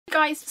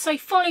Guys, so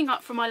following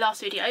up from my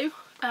last video,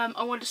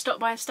 I wanted to stop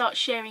by and start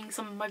sharing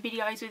some of my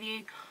videos with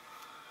you.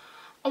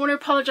 I want to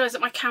apologise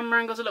that my camera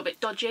angle's a little bit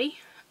dodgy.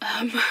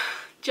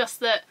 Just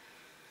that,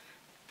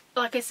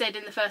 like I said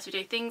in the first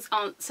video, things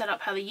aren't set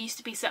up how they used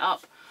to be set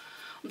up.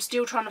 I'm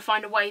still trying to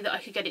find a way that I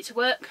could get it to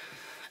work.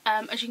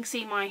 As you can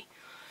see, my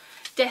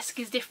desk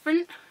is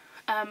different,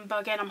 but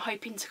again I'm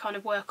hoping to kind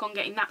of work on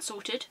getting that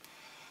sorted.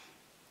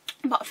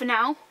 But for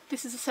now,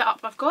 this is the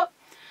setup I've got,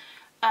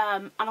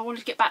 and I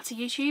wanted to get back to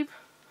YouTube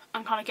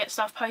and kind of get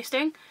stuff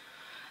posting.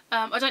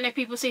 I don't know if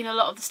people have seen a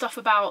lot of the stuff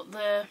about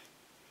the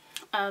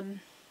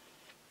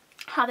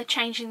how they're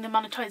changing the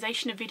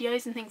monetization of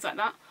videos and things like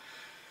that.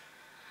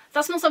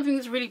 That's not something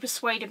that's really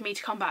persuaded me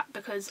to come back,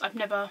 because I've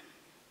never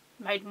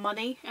made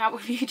money out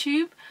of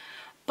YouTube,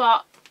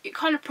 but it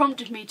kind of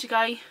prompted me to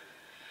go,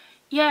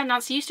 yeah,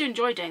 Nancy, you used to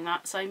enjoy doing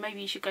that, so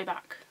maybe you should go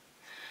back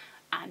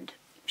and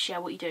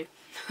share what you do.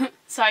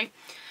 So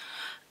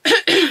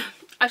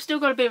I've still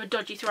got a bit of a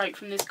dodgy throat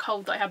from this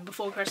cold that I had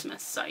before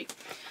Christmas, so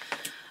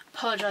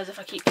apologise if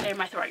I keep clearing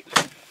my throat.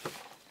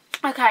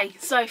 Okay,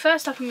 so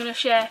first up I'm going to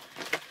share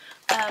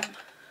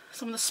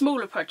some of the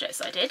smaller projects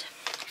that I did.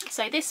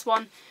 So this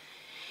one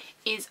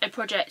is a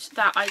project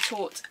that I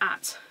taught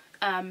at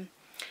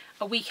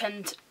a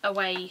weekend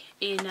away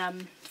in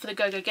for the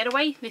Go Go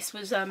Getaway. This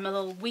was a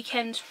little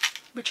weekend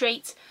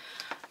retreat,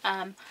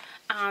 and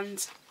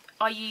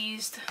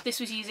this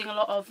was using a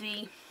lot of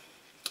the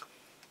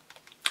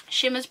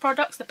Shimmers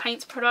products, the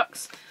paints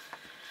products,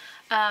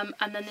 and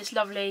then this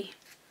lovely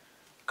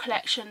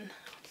collection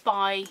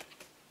by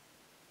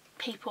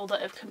people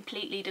that have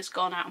completely just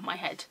gone out of my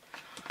head.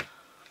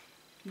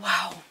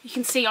 Wow, you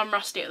can see I'm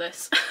rusty at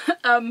this.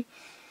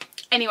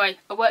 Anyway,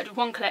 I worked with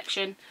one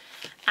collection,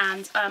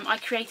 and I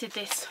created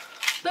this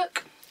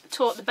book,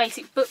 taught the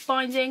basic book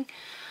binding,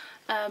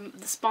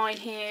 the spine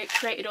here,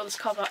 created all this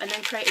cover, and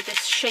then created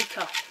this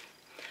shaker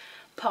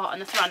part on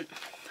the front.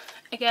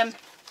 Again,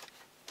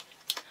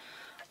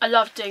 I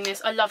loved doing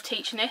this, I love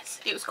teaching this.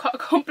 It was quite a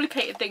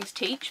complicated thing to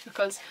teach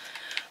because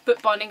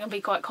book binding can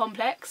be quite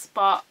complex,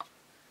 but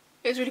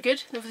it was really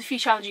good. There was a few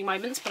challenging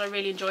moments, but I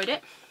really enjoyed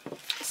it.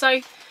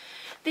 So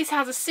this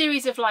has a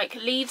series of like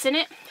leaves in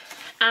it,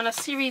 and a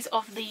series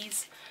of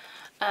these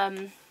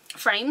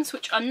frames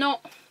which are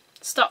not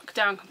stuck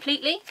down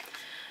completely,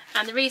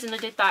 and the reason I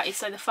did that is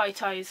so the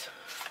photos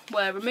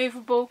were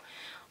removable.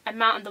 I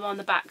mounted them on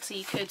the back so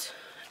you could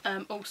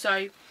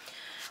also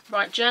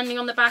write journaling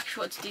on the back if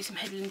you wanted to do some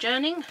hidden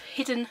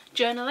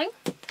journaling.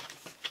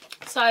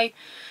 So I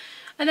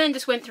then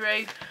just went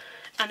through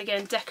and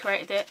again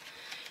decorated it.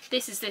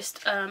 This is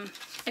just a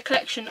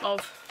collection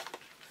of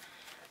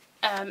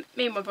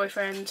me and my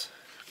boyfriend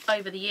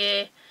over the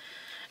year.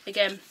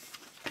 Again,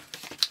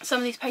 some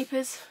of these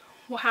papers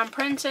were hand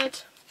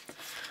printed,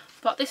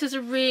 but this is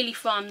a really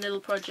fun little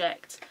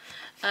project.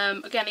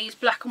 Again, I used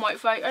black and white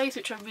photos,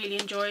 which I really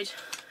enjoyed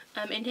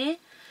in here.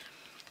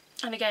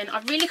 And again, I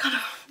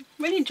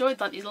really enjoyed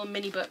like these little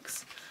mini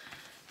books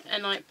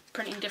and like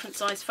printing different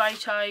size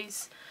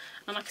photos.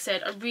 And like I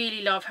said, I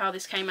really love how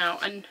this came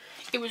out, and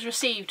it was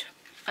received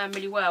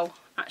really well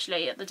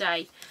actually at the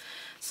day.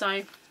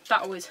 So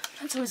that's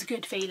always a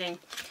good feeling.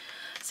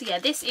 So yeah,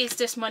 this is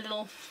just my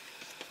little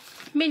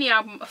mini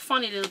album of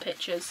funny little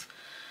pictures.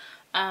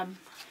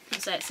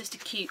 So it's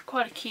just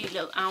quite a cute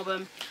little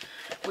album,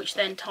 which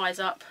then ties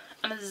up.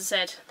 And as I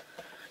said,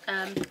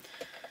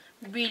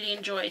 really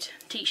enjoyed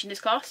teaching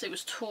this class. It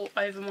was taught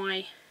over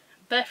my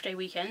birthday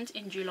weekend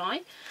in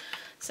July,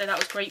 so that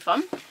was great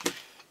fun.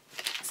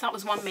 So that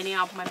was one mini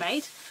album I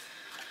made.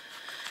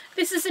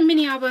 This is a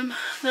mini album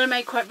that I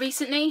made quite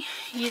recently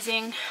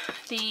using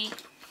the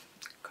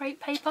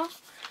crepe paper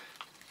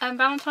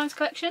Valentine's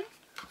collection.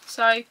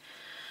 So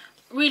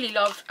really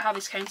loved how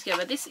this came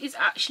together. This is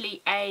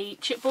actually a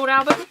chipboard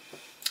album,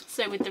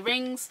 so with the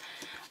rings,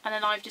 and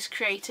then I've just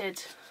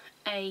created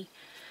a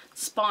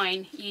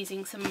spine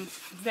using some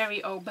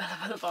very old Bella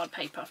Boulevard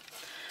paper.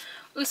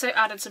 Also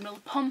added some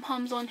little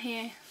pom-poms on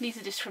here. These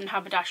are just from the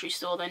Haberdashery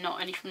store, they're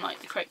not any from like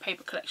the crepe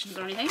paper collections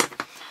or anything.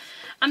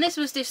 And this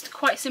was just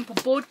quite a simple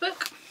board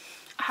book.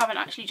 I haven't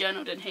actually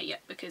journaled in here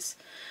yet because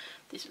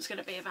this was going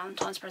to be a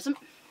Valentine's present.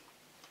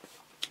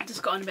 I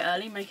just got on a bit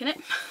early making it.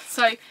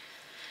 So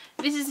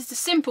this is just a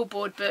simple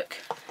board book.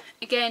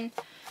 Again,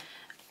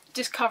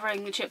 just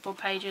covering the chipboard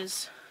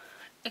pages.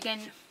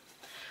 Again,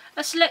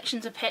 a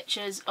selection of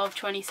pictures of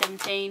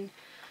 2017,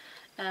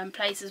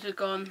 places we've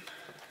gone,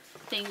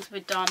 things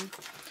we've done,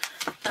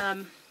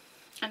 and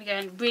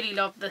again, really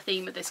loved the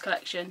theme of this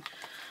collection,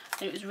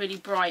 and it was really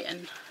bright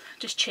and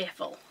just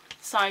cheerful.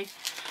 So I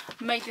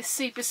made this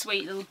super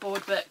sweet little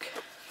board book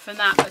from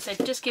that. But I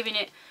said, just giving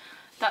it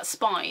that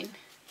spine,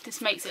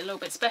 this makes it a little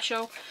bit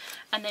special,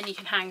 and then you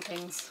can hang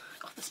things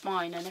off the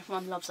spine, and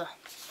everyone loves a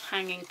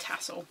hanging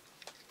tassel.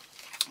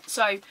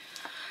 So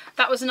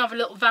that was another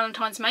little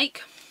Valentine's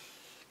make,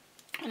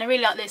 and I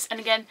really like this. And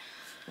again,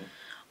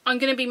 I'm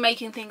going to be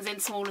making things in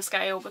smaller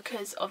scale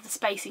because of the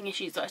spacing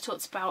issues that I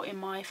talked about in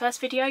my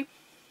first video.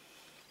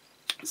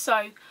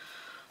 So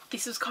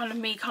this was kind of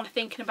me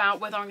thinking about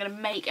whether I'm going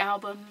to make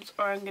albums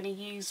or I'm going to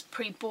use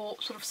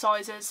pre-bought sort of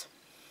sizes.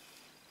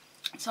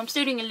 So I'm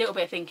still doing a little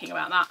bit of thinking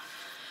about that.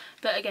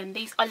 But again,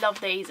 I love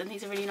these, and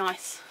these are really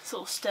nice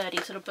sort of sturdy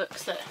sort of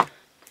books that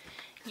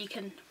you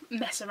can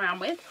mess around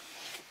with.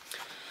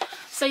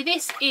 So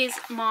this is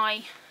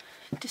my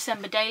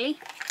December daily.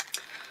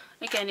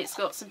 Again, it's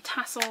got some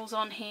tassels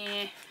on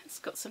here, it's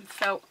got some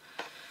felt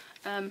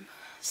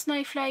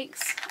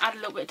snowflakes, add a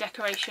little bit of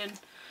decoration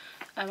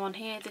on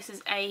here. This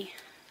is a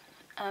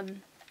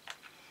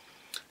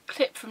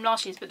clip from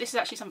last year's, but this is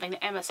actually something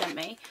that Emma sent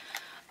me.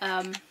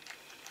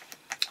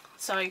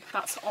 So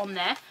that's on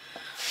there.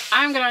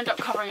 I'm going to end up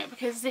covering it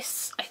because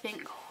this, I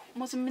think,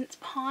 was a mince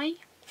pie.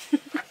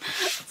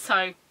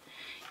 So,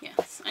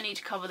 yes, I need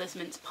to cover this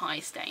mince pie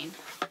stain.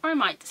 Or I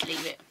might just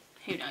leave it,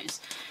 who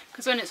knows.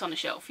 Because when it's on the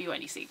shelf, you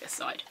only see this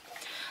side.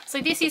 So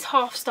this is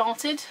half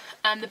started,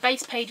 and the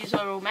base pages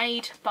are all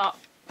made, but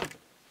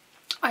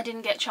I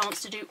didn't get a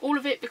chance to do all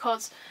of it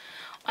because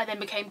I then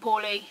became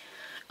poorly,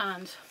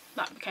 and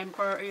that became a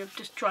priority of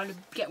just trying to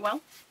get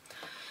well.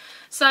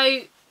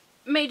 So,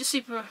 made a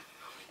super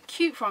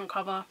cute front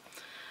cover,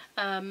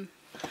 and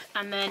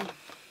then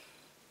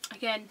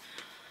again,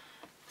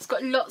 it's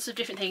got lots of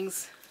different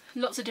things,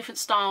 lots of different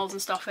styles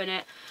and stuff in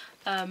it.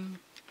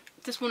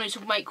 Just wanted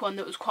to make one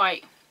that was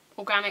quite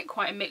organic,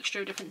 quite a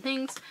mixture of different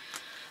things.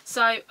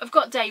 So I've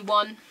got day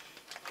one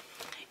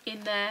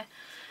in there.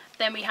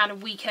 Then we had a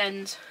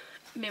weekend,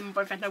 me and my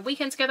boyfriend had a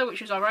weekend together,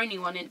 which was our only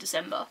one in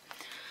December.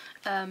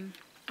 And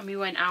we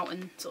went out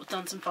and sort of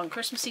done some fun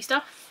Christmassy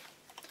stuff.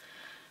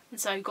 And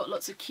so got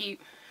lots of cute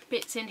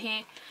bits in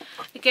here.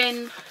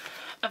 Again,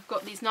 I've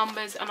got these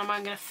numbers, and I'm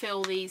going to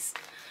fill these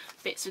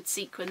bits with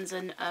sequins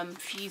and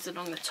fuse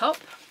along the top.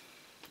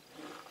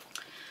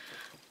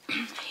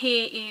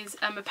 Here is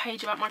a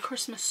page about my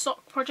Christmas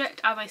sock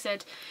project. As I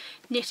said,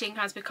 knitting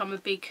has become a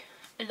big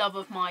love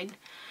of mine,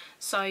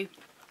 so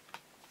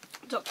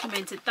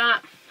documented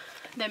that.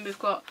 Then we've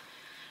got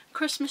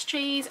Christmas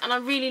trees, and I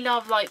really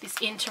love like this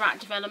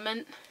interactive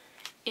element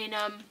in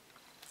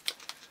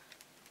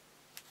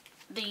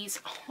these,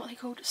 what are they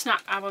called?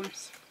 Snap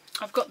albums.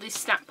 I've got these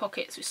snap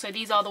pockets, so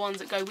these are the ones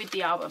that go with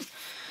the album.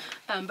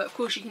 But of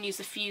course you can use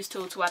the fuse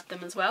tool to add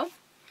them as well.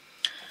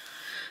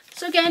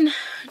 So again,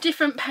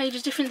 different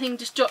pages, different things,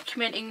 just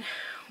documenting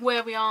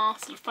where we are,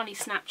 sort of funny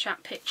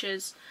Snapchat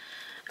pictures.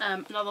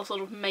 Another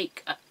sort of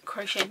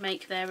crochet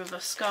make there of a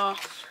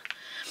scarf.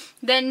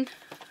 Then,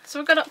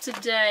 so I got up to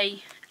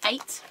day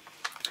 8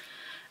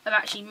 of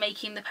actually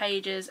making the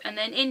pages, and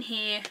then in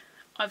here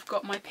I've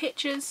got my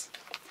pictures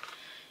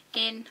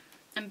in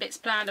and bits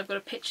planned. I've got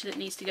a picture that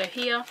needs to go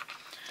here.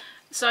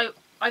 So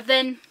I've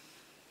then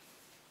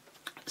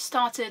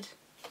started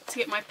to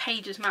get my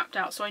pages mapped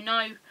out, so I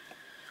know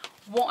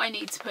what I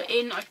need to put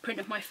in. I've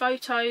printed my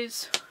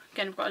photos.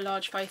 Again, I've got a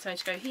large photo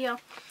to go here.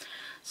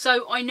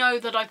 So I know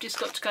that I've just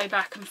got to go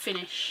back and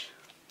finish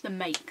the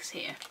makes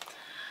here.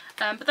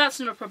 But that's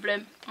not a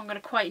problem. I'm going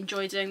to quite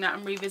enjoy doing that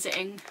and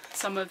revisiting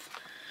some of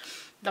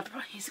the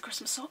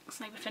Christmas socks.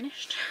 They were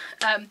finished.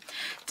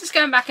 Just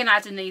going back and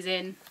adding these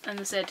in. And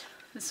as I said,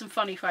 there's some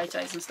funny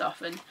photos and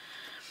stuff, and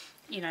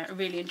you know, I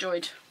really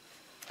enjoyed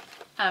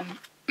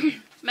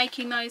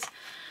making those.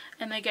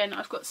 And again,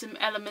 I've got some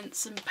elements,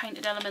 some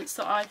painted elements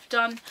that I've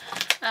done.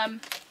 I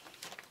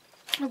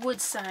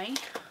would say,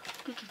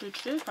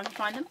 if I can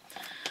find them,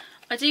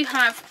 I do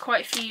have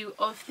quite a few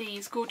of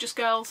these Gorgeous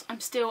Girls. I'm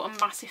still a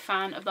massive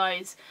fan of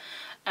those.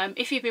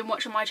 If you've been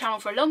watching my channel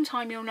for a long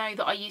time, you'll know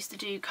that I used to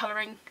do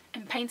colouring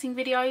and painting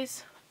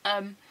videos.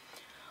 I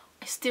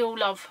still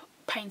love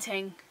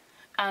painting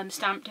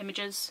stamped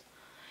images.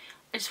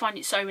 I just find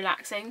it so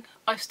relaxing.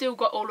 I've still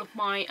got all of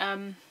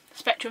my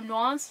Spectrum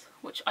Noirs,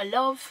 which I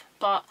love,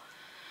 but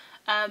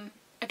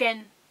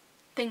again,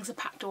 things are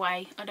packed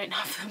away. I don't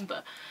have them,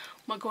 but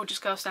my Gorgeous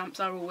Girl stamps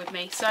are all with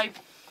me. So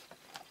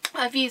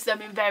I've used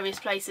them in various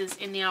places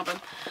in the album.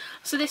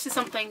 So this is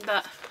something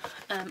that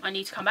I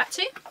need to come back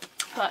to,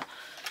 but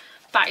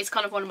that is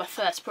kind of one of my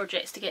first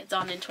projects to get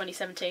done in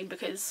 2017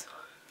 because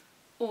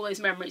all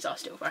those memories are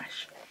still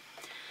fresh.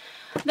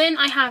 Then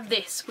I have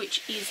this,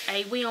 which is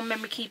a We Are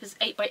Memory Keepers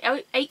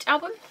 8x8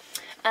 album.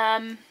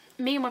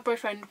 Me and my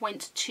boyfriend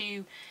went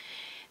to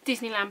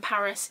Disneyland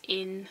Paris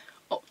in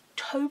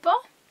October,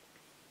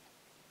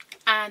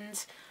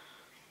 and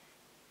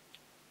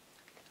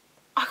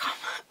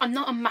I'm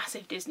not a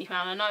massive Disney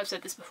fan. I know I've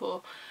said this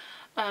before.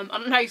 I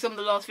don't know some of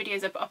the last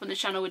videos I put up on the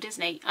channel with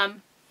Disney,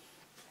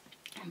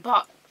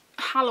 but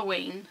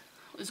Halloween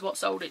was what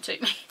sold it to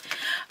me.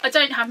 I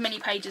don't have many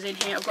pages in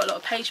here. I've got a lot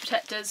of page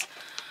protectors,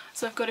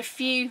 so I've got a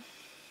few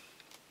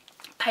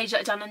pages that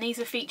I've done, and these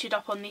are featured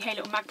up on the Hey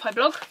Little Magpie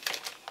blog.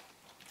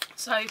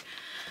 So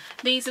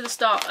these are the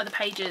start of the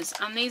pages,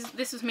 and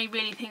this was me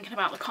really thinking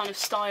about the kind of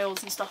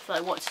styles and stuff that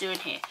I want to do in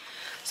here.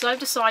 So I've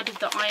decided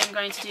that I am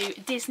going to do a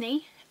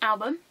Disney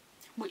album,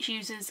 which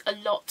uses a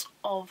lot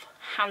of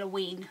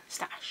Halloween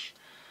stash.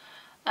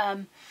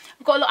 I've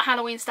got a lot of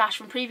Halloween stash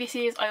from previous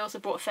years. I also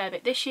brought a fair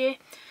bit this year.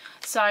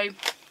 So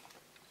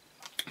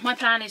my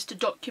plan is to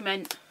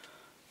document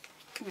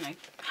you know,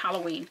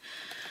 Halloween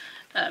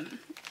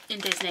in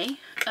Disney.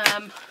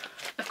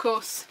 Of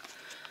course,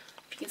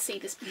 if you can see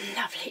this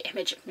lovely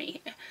image of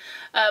me here,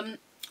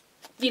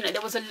 you know,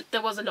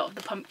 there was a lot of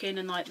the pumpkin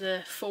and like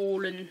the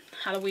fall and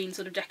Halloween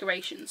sort of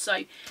decorations,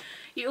 so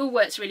it all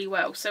works really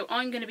well. So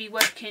I'm going to be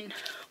working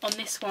on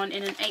this one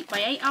in an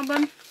 8x8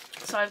 album.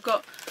 So I've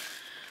got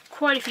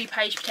quite a few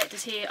page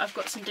protectors here. I've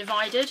got some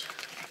divided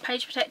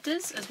page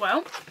protectors as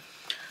well.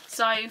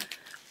 So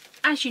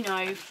as you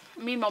know,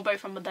 me and my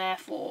boyfriend were there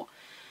for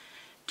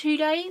 2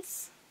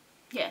 days.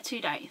 Yeah,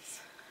 2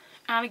 days.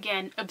 And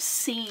again,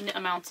 obscene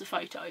amounts of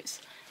photos.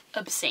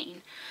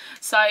 Obscene.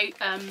 So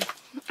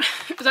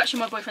it was actually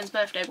my boyfriend's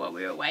birthday while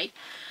we were away,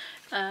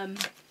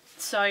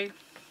 so I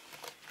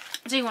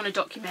do want to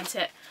document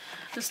it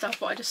and stuff,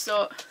 but I just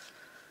thought,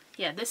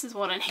 yeah, this is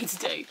what I need to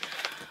do,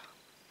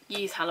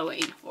 use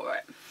Halloween for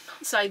it.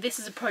 So this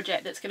is a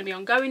project that's going to be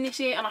ongoing this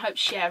year, and I hope to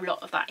share a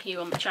lot of that here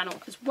on the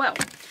channel as well.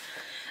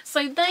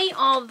 So they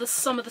are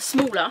some of the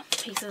smaller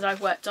pieces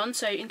I've worked on,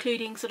 so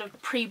including sort of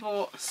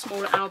pre-bought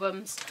smaller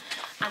albums,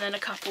 and then a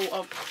couple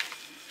of,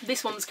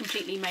 this one's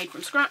completely made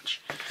from scratch,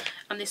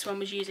 and this one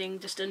was using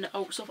just an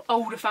old, sort of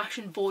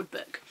older-fashioned board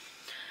book.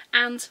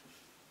 And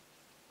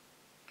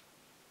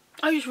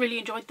I just really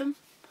enjoyed them,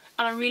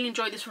 and I really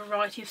enjoyed this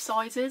variety of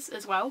sizes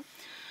as well.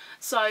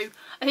 So I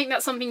think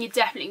that's something you're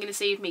definitely going to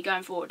see of me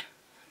going forward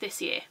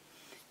this year,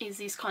 is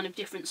these kind of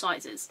different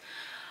sizes.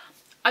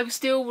 I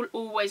still will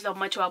always love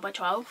my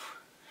 12x12.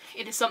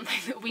 It is something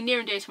that will be near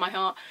and dear to my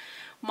heart.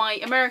 My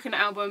American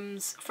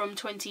albums from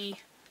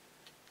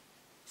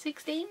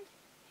 2016,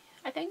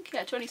 I think,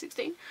 yeah,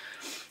 2016,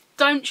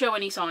 don't show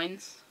any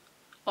signs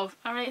of,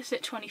 I mean, it's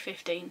at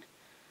 2015,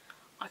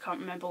 I can't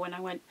remember when I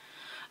went,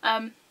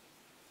 I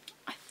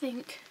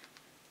think,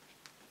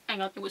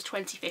 hang on, it was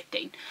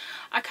 2015.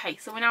 Okay,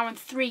 so we're now on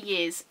 3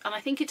 years, and I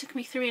think it took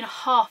me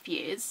 3.5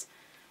 years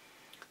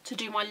to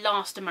do my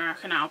last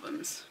American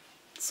albums,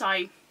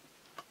 so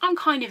I'm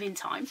kind of in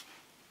time.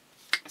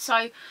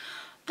 So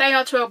they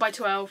are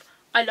 12x12,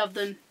 I love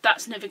them,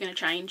 that's never going to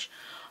change.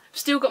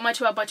 Still got my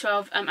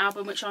 12x12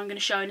 album, which I'm going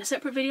to show in a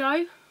separate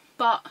video,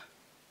 but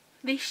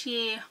this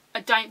year I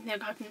don't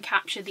think I can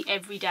capture the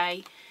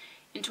everyday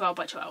in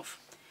 12x12,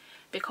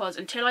 because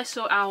until I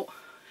sort out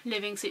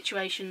living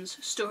situations,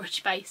 storage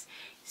space,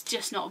 it's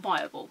just not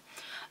viable.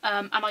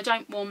 And I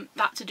don't want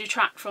that to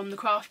detract from the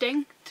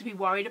crafting, to be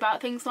worried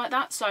about things like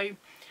that. So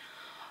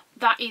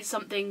that is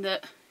something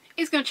that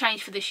is going to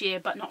change for this year,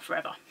 but not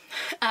forever.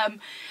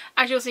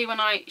 As you'll see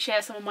when I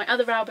share some of my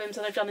other albums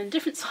that I've done in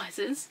different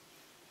sizes,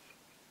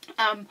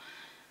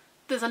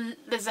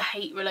 there's a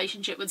hate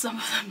relationship with some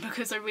of them,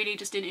 because I really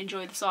just didn't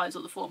enjoy the size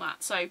or the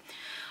format. So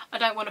I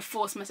don't want to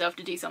force myself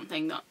to do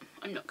something that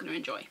I'm not going to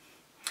enjoy.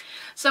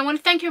 So I want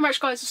to thank you very much,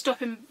 guys, for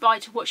stopping by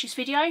to watch this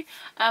video.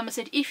 I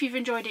said, if you've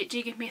enjoyed it,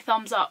 do give me a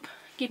thumbs up,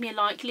 give me a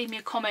like, leave me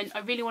a comment. I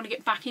really want to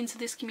get back into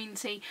this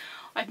community.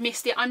 I've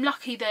missed it. I'm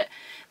lucky that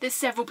there's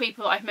several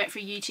people that I've met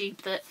through YouTube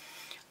that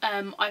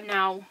I'm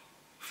now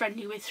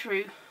friendly with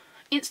through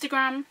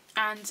Instagram,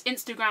 and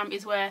Instagram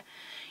is where,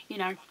 you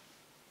know,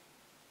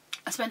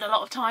 I spend a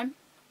lot of time.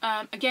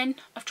 Again,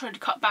 I've tried to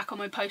cut back on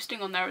my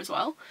posting on there as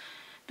well,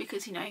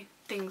 because, you know,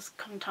 things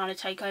can kind of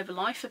take over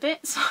life a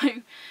bit. So,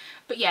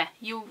 but yeah,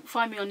 you'll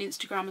find me on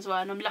Instagram as well,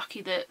 and I'm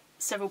lucky that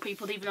several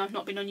people, even though I've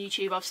not been on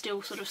YouTube, I've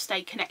still sort of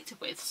stayed connected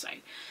with, so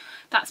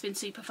that's been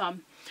super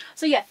fun.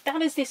 So yeah,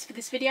 that is this for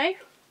this video.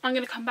 I'm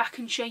going to come back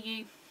and show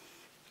you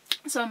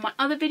some of my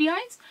other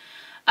videos,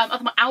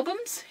 my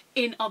albums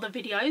in other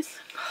videos.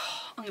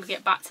 I'm going to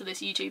get back to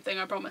this YouTube thing,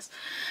 I promise.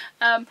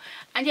 And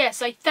yeah,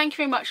 so thank you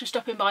very much for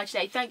stopping by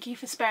today. Thank you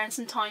for sparing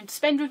some time to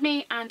spend with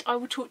me, and I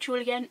will talk to you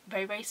all again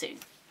very, very soon.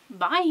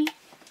 Bye!